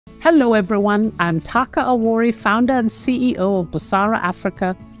Hello everyone, I'm Taka Awori, founder and CEO of Busara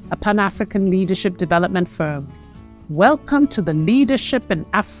Africa, a Pan-African leadership development firm. Welcome to the Leadership in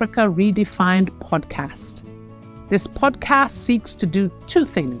Africa Redefined podcast. This podcast seeks to do two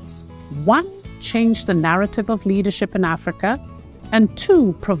things. One, change the narrative of leadership in Africa, and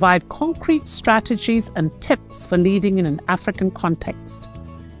two, provide concrete strategies and tips for leading in an African context.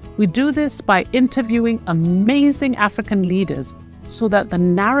 We do this by interviewing amazing African leaders so that the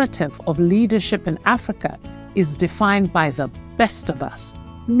narrative of leadership in Africa is defined by the best of us,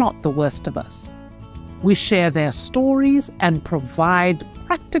 not the worst of us. We share their stories and provide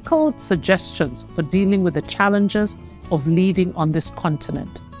practical suggestions for dealing with the challenges of leading on this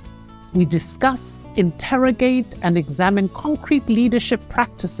continent. We discuss, interrogate, and examine concrete leadership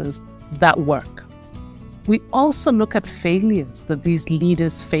practices that work. We also look at failures that these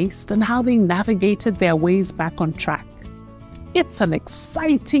leaders faced and how they navigated their ways back on track. It's an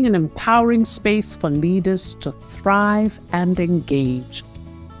exciting and empowering space for leaders to thrive and engage.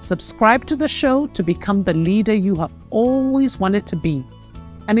 Subscribe to the show to become the leader you have always wanted to be.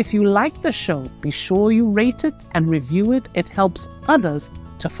 And if you like the show, be sure you rate it and review it. It helps others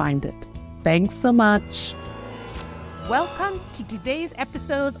to find it. Thanks so much. Welcome to today's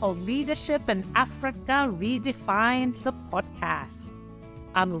episode of Leadership in Africa Redefined, the podcast.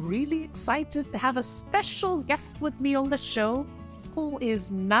 I'm really excited to have a special guest with me on the show, who is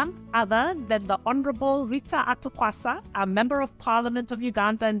none other than the Honorable Rita Atukwasa, a Member of Parliament of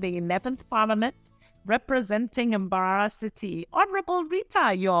Uganda in the 11th Parliament, representing Mbarara City. Honorable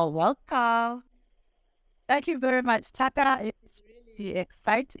Rita, you're welcome. Thank you very much, Taka. It is really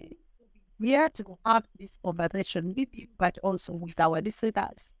exciting to be here to have this conversation with you, but also with our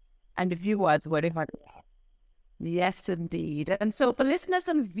listeners and viewers wherever they are. Yes, indeed. And so for listeners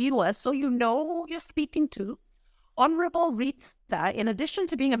and viewers, so you know who you're speaking to, Honorable Rita, in addition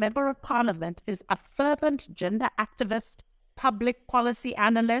to being a member of parliament, is a fervent gender activist, public policy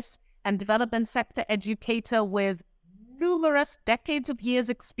analyst, and development sector educator with numerous decades of years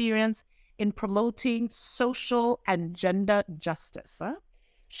experience in promoting social and gender justice.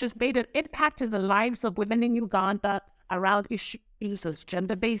 She's made an impact in the lives of women in Uganda around issues as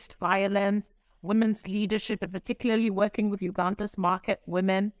gender-based violence, women's leadership, and particularly working with Uganda's market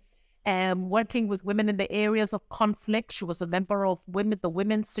women, and working with women in the areas of conflict. She was a member of the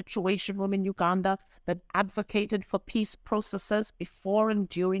Women's Situation Room in Uganda that advocated for peace processes before and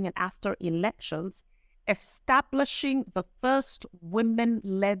during and after elections, establishing the first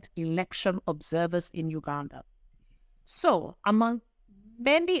women-led election observers in Uganda. So, among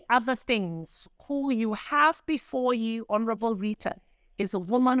many other things, who you have before you, Honorable Rita, is a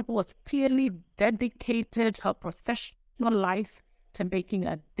woman who has clearly dedicated her professional life to making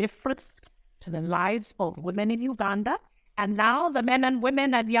a difference to the lives of women in Uganda, and now the men and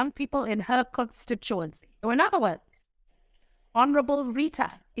women and young people in her constituency. So in other words, Honorable Rita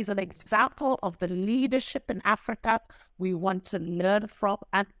is an example of the leadership in Africa we want to learn from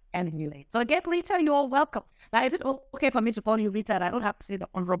and emulate. So again, Rita, you're welcome. Now, is it okay for me to call you Rita and I don't have to say the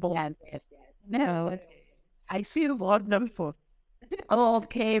Honorable? Yes. No, I feel wonderful.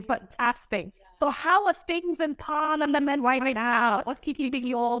 Okay, fantastic. So how are things in Parliament right now? What's keeping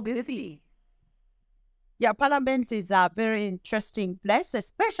you all busy? Yeah, Parliament is a very interesting place,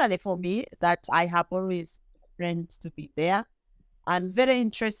 especially for me, that I have always friends to be there. And very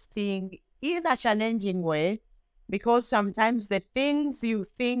interesting in a challenging way, because sometimes the things you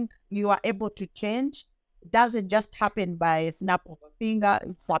think you are able to change doesn't just happen by a snap of a finger.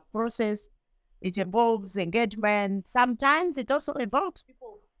 It's a process. It involves engagement. Sometimes it also involves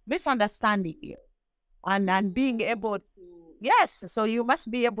people misunderstanding you and being able to, so you must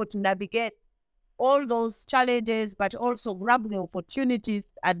be able to navigate all those challenges, but also grab the opportunities,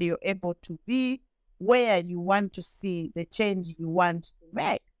 and you're able to be where you want to see the change you want to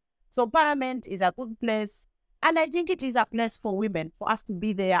make. So Parliament is a good place, and I think it is a place for women, for us to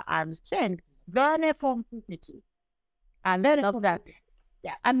be there and change. Learn from community. And I love that.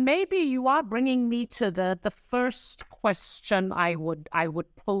 Yeah, and maybe you are bringing me to the first question I would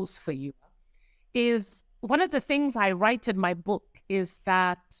pose for you. Is one of the things I write in my book is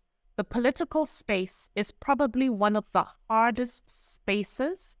that the political space is probably one of the hardest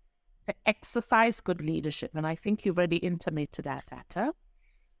spaces to exercise good leadership, and I think you've already intimated that.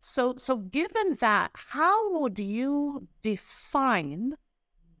 So given that, how would you define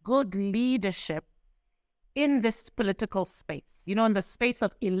good leadership in this political space, in the space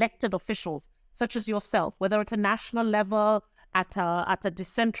of elected officials such as yourself, whether at a national level, at a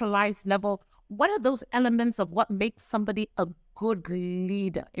decentralized level? What are those elements of what makes somebody a good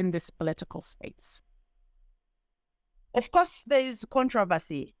leader in this political space? Of course, there is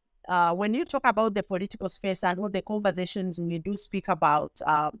controversy when you talk about the political space and all the conversations we do speak about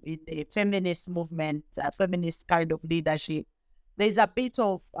in the feminist movement, feminist kind of leadership, there's a bit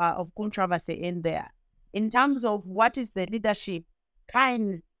of controversy in there in terms of what is the leadership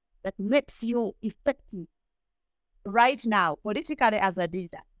kind that makes you effective right now, politically as a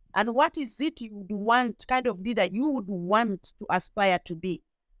leader. And what is it you would want, kind of leader you would want to aspire to be?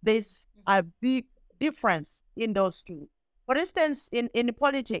 There's a big difference in those two. For instance, in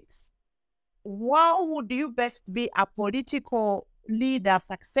politics, how would you best be a political leader,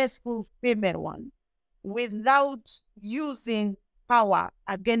 successful female one, without using power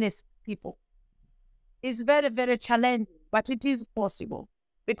against people? It's very, very challenging, but it is possible.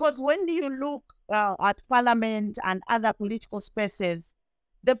 Because when you look at parliament and other political spaces,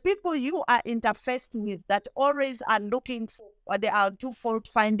 the people you are interfaced with that always are looking for, they are too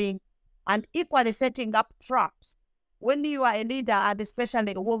fault-finding and equally setting up traps when you are a leader, and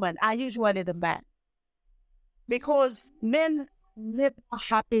especially a woman, are usually the man. Because men never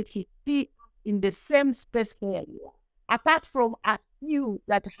happy to be in the same space where you are, apart from a few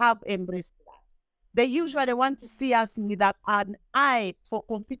that have embraced that. They usually want to see us with an eye for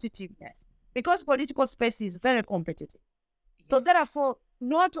competitiveness, because political space is very competitive. Yes. So therefore,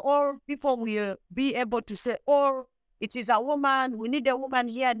 not all people will be able to say, oh, it is a woman, we need a woman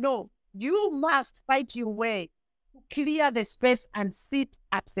here. No, you must fight your way to clear the space and sit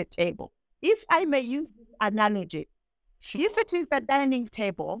at the table. If I may use this analogy, if it is a dining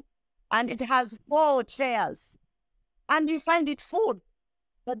table and it has 4 chairs and you find it full,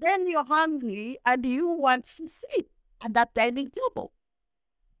 but then you're hungry and you want to sit at that dining table,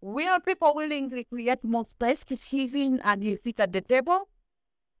 will people willingly create more space to squeeze in and you sit at the table?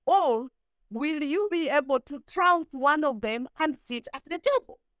 Or will you be able to trounce one of them and sit at the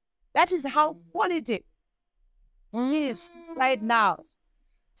table? That is how politics is right now.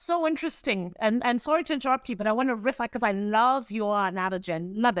 So interesting. And sorry to interrupt you, but I want to riff, because I love your analogy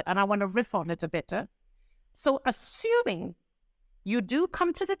and love it. And I want to riff on it a bit. So assuming you do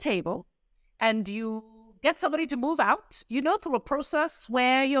come to the table and you get somebody to move out, through a process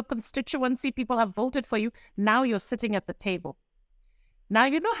where your constituency people have voted for you, now you're sitting at the table. Now,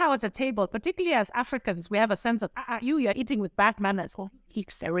 you know how at a table, particularly as Africans, we have a sense of, you're eating with bad manners. Well, he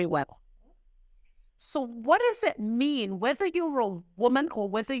eats very well. So what does it mean, whether you're a woman or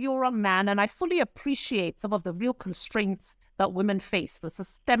whether you're a man? And I fully appreciate some of the real constraints that women face, the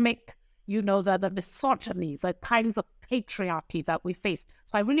systemic, the misogyny, the kinds of patriarchy that we face.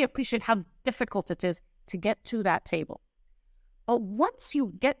 So I really appreciate how difficult it is to get to that table. But once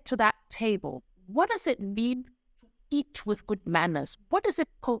you get to that table, what does it mean to eat with good manners? What does it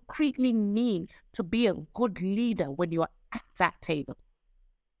concretely mean to be a good leader when you are at that table?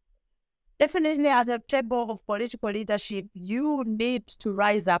 Definitely at the table of political leadership, you need to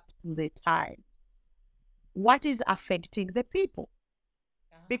rise up to the times. What is affecting the people?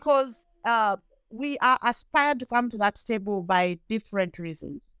 Because we are aspired to come to that table by different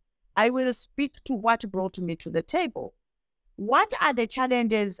reasons. I will speak to what brought me to the table. What are the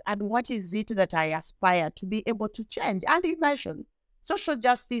challenges and what is it that I aspire to be able to change? And you mentioned social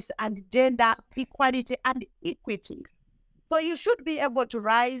justice and gender equality and equity. So you should be able to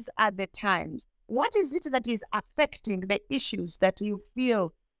rise at the times. What is it that is affecting the issues that you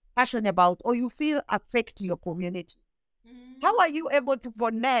feel passionate about or you feel affect your community? How are you able to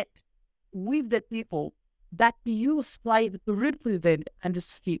connect with the people that you strive to represent and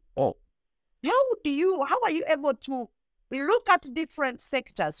speak of? How are you able to look at different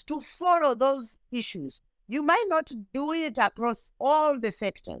sectors to follow those issues? You might not do it across all the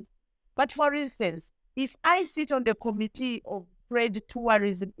sectors. But for instance, if I sit on the committee of trade,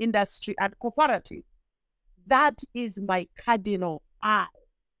 tourism, industry, and cooperative, that is my cardinal eye.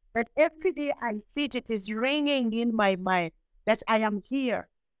 That every day I sit, it is ringing in my mind that I am here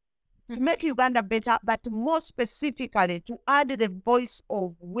to make Uganda better, but more specifically to add the voice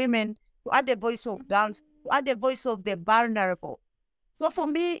of women, to add the voice of girls, to add the voice of the vulnerable. So for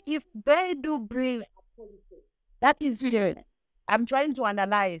me, if they do bring a policy, that is good. I'm trying to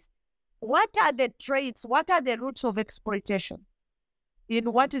analyze what are the traits, what are the roots of exploitation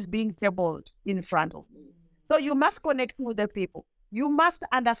in what is being tabled in front of me. So you must connect with the people. You must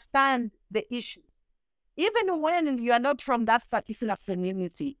understand the issues. Even when you are not from that particular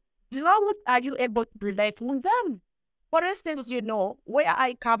community, how are you able to relate with them? For instance, where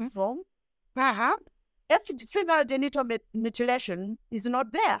I come from, perhaps female genital mutilation is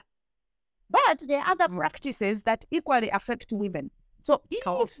not there. But there are other practices that equally affect women. So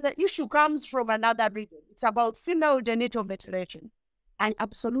if the issue comes from another region, it's about female genital mutilation, I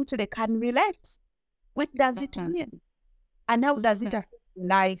absolutely can relate. What does it mean? And how does it affect the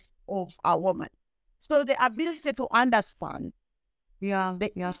life of a woman. So the ability to understand the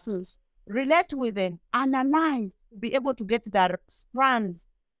Yeah. issues, relate with them, analyze, be able to get the strands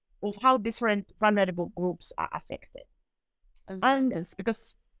of how different vulnerable groups are affected. And Yes,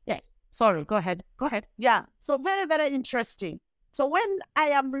 because yes, sorry, go ahead. Go ahead. yeah, so very, very interesting. So when I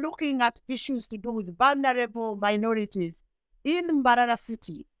am looking at issues to do with vulnerable minorities in Mbarara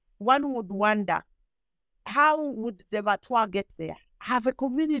City, one would wonder, how would the Batwa get there? Have a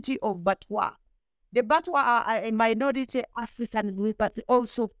community of Batwa. The Batwa are a minority African group, but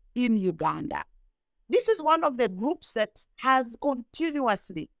also in Uganda. This is one of the groups that has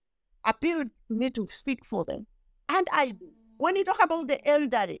continuously appealed to me to speak for them. And I do. When you talk about the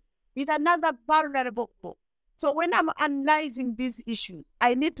elderly, it's another vulnerable group. So when I'm analyzing these issues,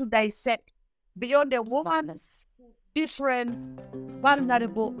 I need to dissect beyond the woman's different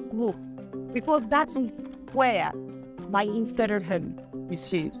vulnerable group, because that's where my inspiration is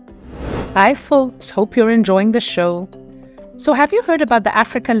hid. Hi, folks. Hope you're enjoying the show. So, have you heard about the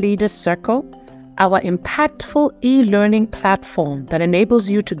African Leaders Circle, our impactful e-learning platform that enables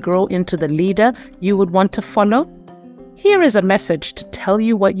you to grow into the leader you would want to follow? Here is a message to tell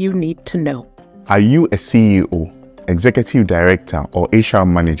you what you need to know. Are you a CEO, executive director, or HR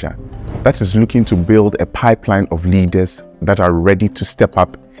manager that is looking to build a pipeline of leaders that are ready to step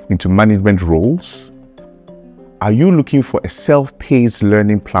up into management roles? Are you looking for a self-paced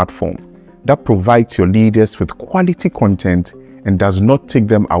learning platform that provides your leaders with quality content and does not take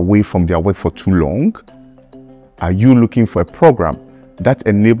them away from their work for too long? Are you looking for a program that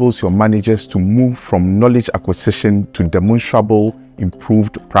enables your managers to move from knowledge acquisition to demonstrable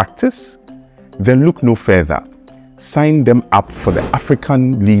improved practice? Then look no further. Sign them up for the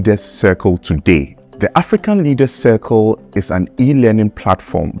African Leaders Circle today. The African Leaders Circle is an e-learning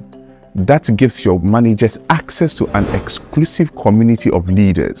platform that gives your managers access to an exclusive community of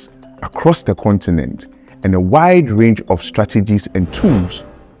leaders across the continent and a wide range of strategies and tools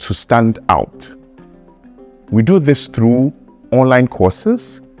to stand out. We do this through online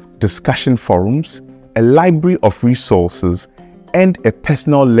courses, discussion forums, a library of resources, and a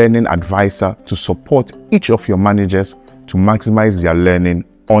personal learning advisor to support each of your managers to maximize their learning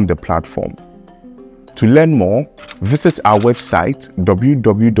on the platform. To learn more, visit our website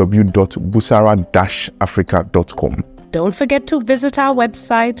www.busara-africa.com. Don't forget to visit our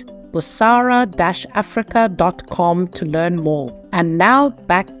website, busara-africa.com, to learn more. And now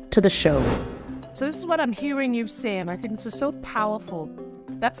back to the show. So this is what I'm hearing you say, and I think this is so powerful,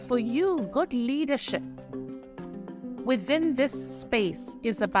 that for you, good leadership within this space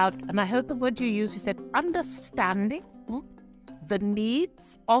is about, and I heard the word you used, you said understanding the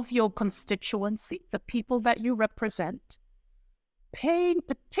needs of your constituency, the people that you represent, paying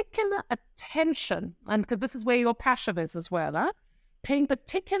particular attention, and because this is where your passion is as well, paying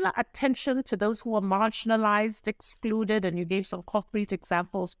particular attention to those who are marginalized, excluded, and you gave some concrete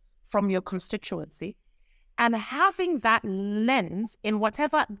examples from your constituency, and having that lens in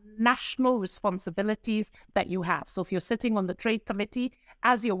whatever national responsibilities that you have. So if you're sitting on the trade committee,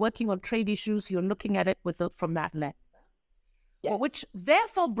 as you're working on trade issues, you're looking at it from that lens. Yes. Which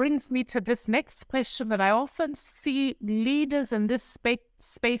therefore brings me to this next question that I often see leaders in this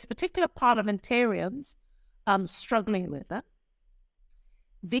space, particular parliamentarians, struggling with.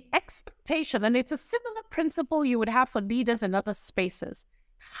 The expectation, and it's a similar principle you would have for leaders in other spaces,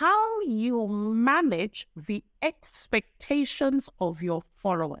 how you manage the expectations of your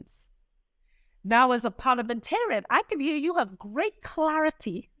followers. Now, as a parliamentarian, I can hear you have great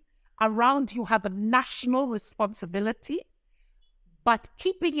clarity around you have a national responsibility, but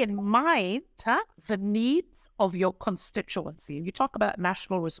keeping in mind the needs of your constituency. You talk about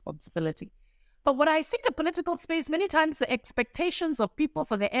national responsibility. But what I see in the political space, many times the expectations of people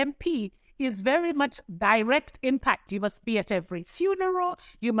for the MP is very much direct impact. You must be at every funeral.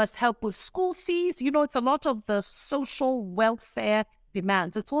 You must help with school fees. It's a lot of the social welfare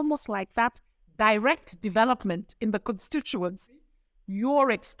demands. It's almost like that direct development in the constituency.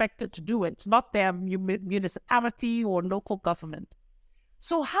 You're expected to do it, not their municipality or local government.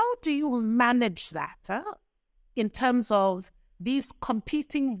 So how do you manage that in terms of these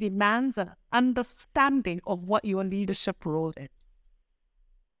competing demands and understanding of what your leadership role is?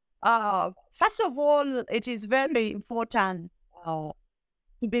 First of all, it is very important to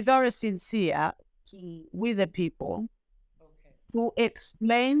be very sincere with the people, to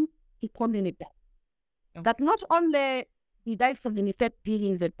explain, to communicate. That not only did I communicate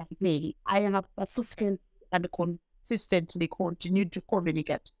during the campaign, I have persistent and consistently continued to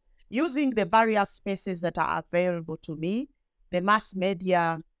communicate using the various spaces that are available to me, the mass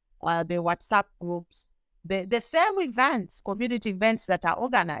media, the WhatsApp groups, the same events, community events that are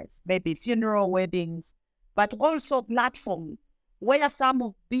organized, maybe funeral, weddings, but also platforms where some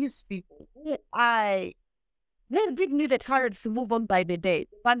of these people who give me the courage to move on by the day,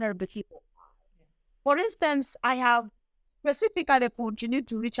 vulnerable people. For instance, I have specifically continued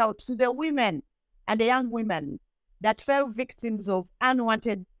to reach out to the women and the young women that fell victims of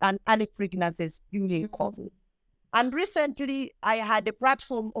unwanted and early pregnancies during COVID. And recently, I had a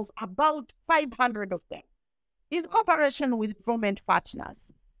platform of about 500 of them in cooperation with government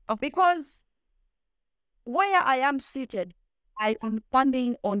partners. Because where I am seated, I am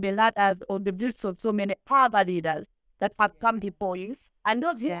standing on the ladders, on the boots of so many other leaders that have come before you, and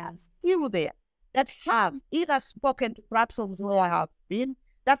those who are still there, that have either spoken to platforms where I have been,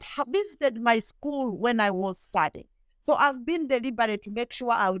 that have visited my school when I was studying. So I've been deliberate to make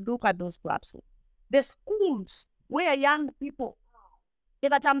sure I would look at those platforms. The schools where young people are, so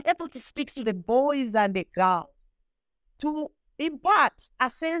that I'm able to speak to the boys and the girls, to impart a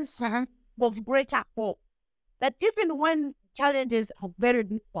sense of greater hope, that even when challenges are very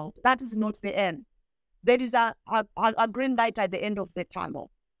difficult, that is not the end. There is a green light at the end of the tunnel.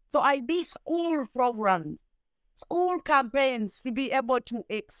 So I do school programs, school campaigns to be able to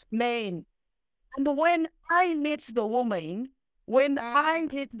explain. And when I meet the woman, when I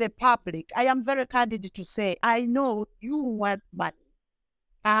meet the public, I am very candid to say, I know you want money.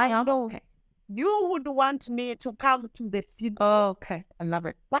 I know you would want me to come to the field. I love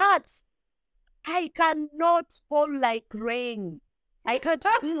it. But I cannot fall like rain. I can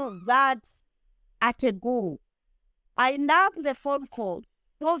tell you that at a go. I love the phone call.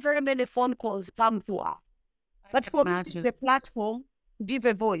 So very many phone calls come to us. But for me, the platform, give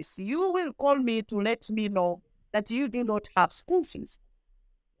a voice. You will call me to let me know that you do not have school fees.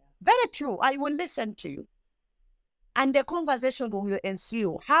 Very true. I will listen to you. And the conversation will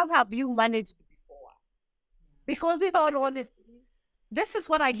ensue. How have you managed before? Because in all honesty, this is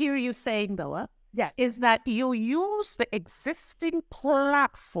what I hear you saying, though. Yes. Is that you use the existing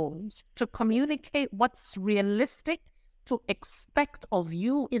platforms to communicate what's realistic to expect of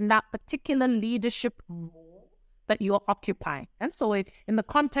you in that particular leadership role that you're occupying. And so in the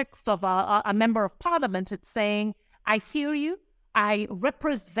context of a member of parliament, it's saying, I hear you, I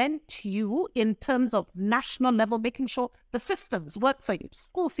represent you in terms of national level, making sure the systems work for you,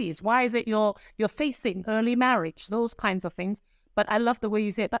 school fees, why is it you're facing early marriage, those kinds of things. But I love the way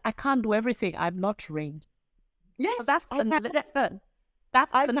you say it, but I can't do everything, I'm not trained. Yes, so that's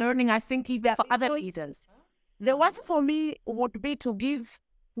the learning, I think, even for other leaders. The one for me would be to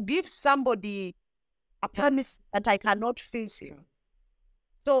give somebody a promise that I cannot face it.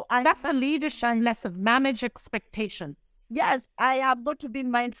 So that's a leadership lesson, manage expectations. Yes, I have got to be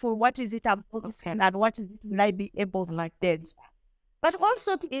mindful, what is it I'm focusing and what is it will I be able to like this. But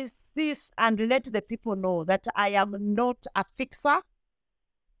also to insist and let the people know that I am not a fixer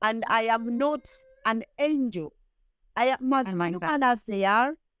and I am not an angel. I am as human as they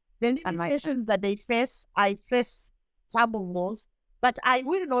are. The limitations that they face, I face some of most, but I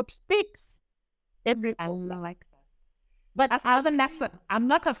will not fix every problem. I like that. But that's another lesson. I'm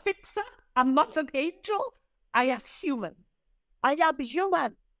not a fixer. I'm not an angel. I am human. I am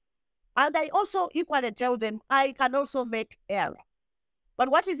human. And I also equally tell them I can also make error. But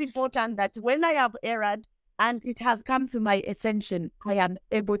what is important that when I have erred and it has come to my attention, I am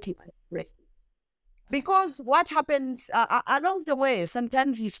able to express it. Because what happens along the way,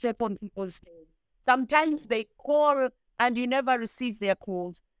 sometimes you step on people's toes. Sometimes they call and you never receive their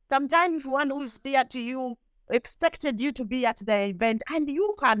calls. Sometimes one who is dear to you expected you to be at the event and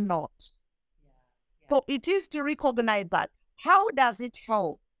you cannot. So it is to recognize that. How does it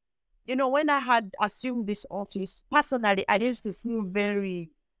help? You know, when I had assumed this office, personally, I used to feel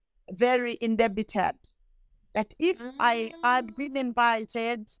very, very indebted. That if I had been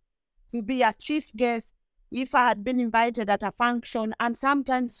invited to be a chief guest, if I had been invited at a function, and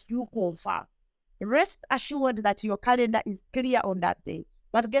sometimes you call for, rest assured that your calendar is clear on that day.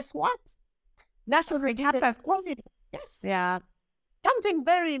 But guess what? National happens. Yes. Yeah. Something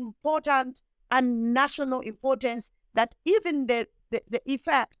very important and national importance that even the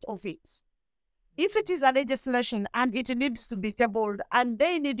effect of it, if it is a legislation and it needs to be tabled and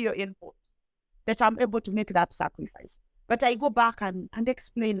they need your input, that I'm able to make that sacrifice. But I go back and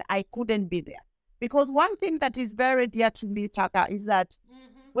explain I couldn't be there. Because one thing that is very dear to me, Taka, is that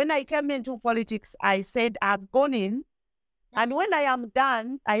when I came into politics, I said I've gone in, and when I am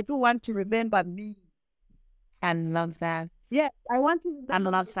done, I do want to remember me. And love that. Yeah, I want to. And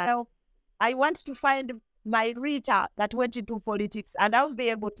love that. I want to find my Rita that went into politics, and I'll be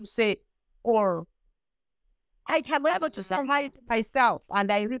able to say, or I can be able to say hi to myself,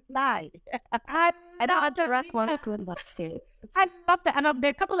 and I reply. I I love that. And there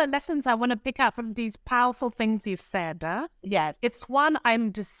are a couple of lessons I want to pick out from these powerful things you've said. Yes. It's one,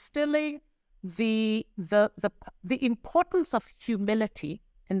 I'm distilling the importance of humility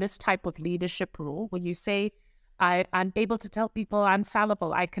in this type of leadership role. When you say, I'm able to tell people I'm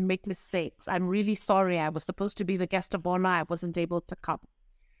fallible, I can make mistakes, I'm really sorry, I was supposed to be the guest of honor, I wasn't able to come.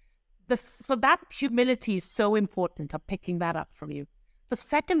 So that humility is so important. I'm picking that up from you. The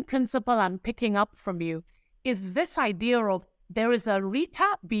second principle I'm picking up from you is this idea of there is a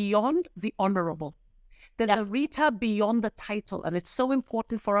Rita beyond the honorable. There's a Rita beyond the title. And it's so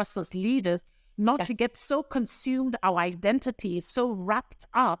important for us as leaders not to get so consumed, our identity is so wrapped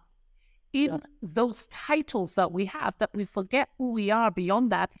up in those titles that we have that we forget who we are beyond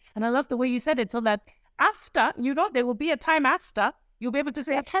that. And I love the way you said it, so that after, there will be a time after, you'll be able to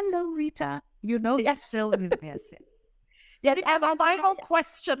say, hello, Rita. Still, yes. Yes, and a final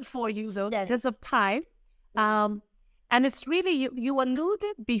question for you, though, because of time. And it's really, you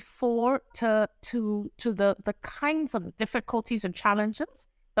alluded before to the kinds of difficulties and challenges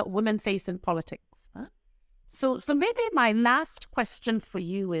that women face in politics. So maybe my last question for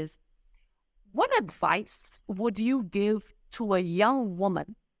you is, what advice would you give to a young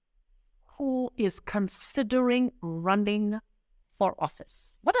woman who is considering running for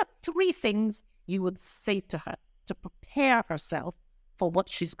office? What are 3 things you would say to her to prepare herself for what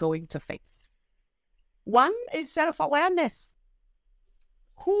she's going to face? One is self-awareness.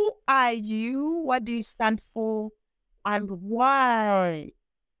 Who are you? What do you stand for? And why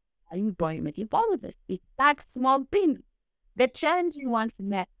are you going to be involved with it? It's that small thing. The change you want to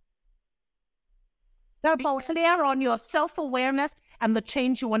make. Be clear on your self-awareness and the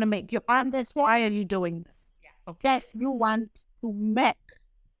change you want to make. Why are you doing this? Yes, you want to make.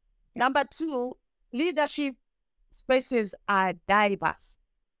 Number 2, leadership spaces are diverse.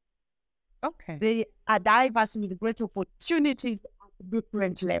 Okay. They are diverse with great opportunities at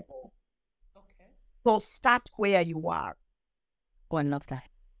different levels. Okay. So start where you are. Oh, I love that.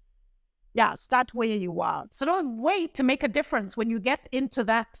 Yeah, start where you are. So don't wait to make a difference when you get into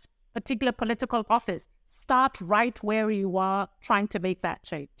that particular political office. Start right where you are trying to make that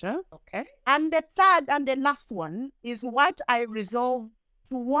change. Okay. And the third and the last one is what I resolved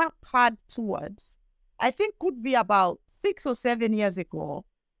to work hard towards. I think could be about 6 or 7 years ago.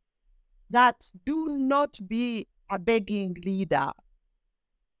 That do not be a begging leader.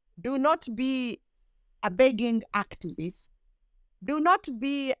 Do not be a begging activist. Do not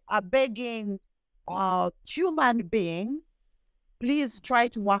be a begging human being. Please try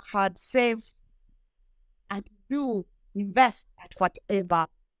to work hard, save, and do invest at whatever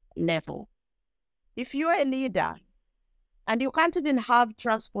level. If you're a leader and you can't even have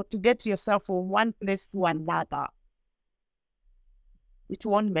transport to get yourself from one place to another, it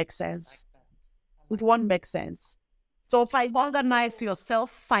won't make sense. It won't make sense. So organize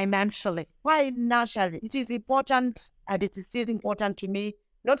yourself financially. Financially, it is important, and it is still important to me.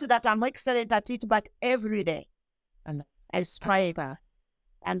 Not that I'm excellent at it, but every day. And I strive.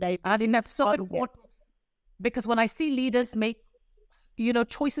 And I think that's so important. Because when I see leaders make,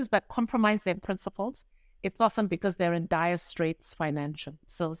 choices that compromise their principles, it's often because they're in dire straits financially.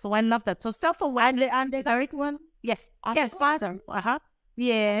 So I love that. So self-awareness. And the third one? Yes. Yes, Father.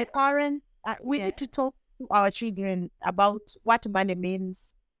 Yeah. Karen, we need to talk to our children about what money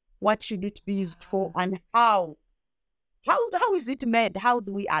means, what should it be used for, and how. How is it made? How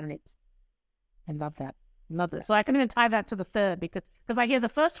do we earn it? I love that. Love it. So I can even tie that to the third because I hear the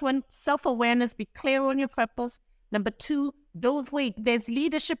first one, self-awareness, be clear on your purpose. Number 2, don't wait. There's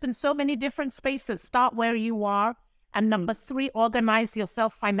leadership in so many different spaces. Start where you are. And number 3, organize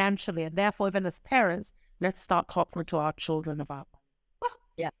yourself financially. And therefore, even as parents, let's start talking to our children about money.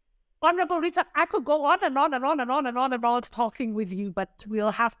 Yeah. Honorable Rita, I could go on and on and on and on and on and on talking with you, but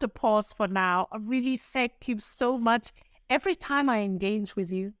we'll have to pause for now. I really thank you so much. Every time I engage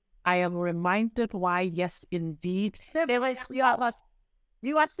with you, I am reminded why, yes, indeed. You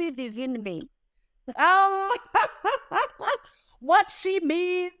are cities in me. Oh, what she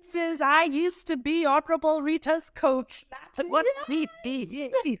means is I used to be Honorable Rita's coach. That's what she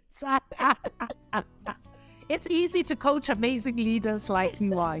means. It's easy to coach amazing leaders like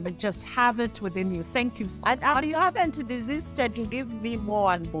you are. You just have it within you. Thank you. And you haven't desisted to give me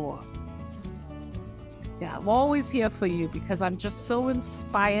more and more. Yeah, I'm always here for you because I'm just so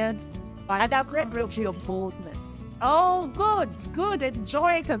inspired by your boldness. Oh, good.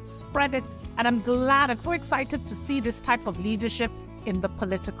 Enjoy it and spread it. And I'm glad, I'm so excited to see this type of leadership in the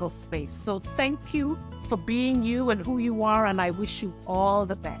political space. So thank you for being you and who you are, and I wish you all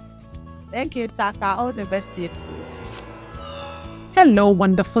the best. Thank you, Taka. All the best to you too. Hello,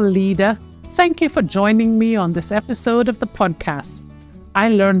 wonderful leader. Thank you for joining me on this episode of the podcast. I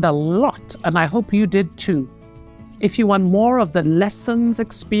learned a lot, and I hope you did too. If you want more of the lessons,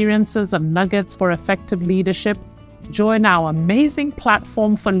 experiences, and nuggets for effective leadership, join our amazing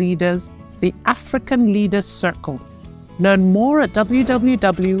platform for leaders, the African Leaders Circle. Learn more at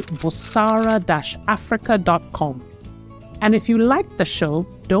www.busara-africa.com. And if you liked the show,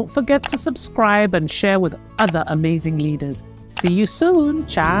 don't forget to subscribe and share with other amazing leaders. See you soon.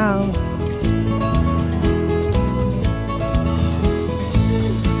 Ciao.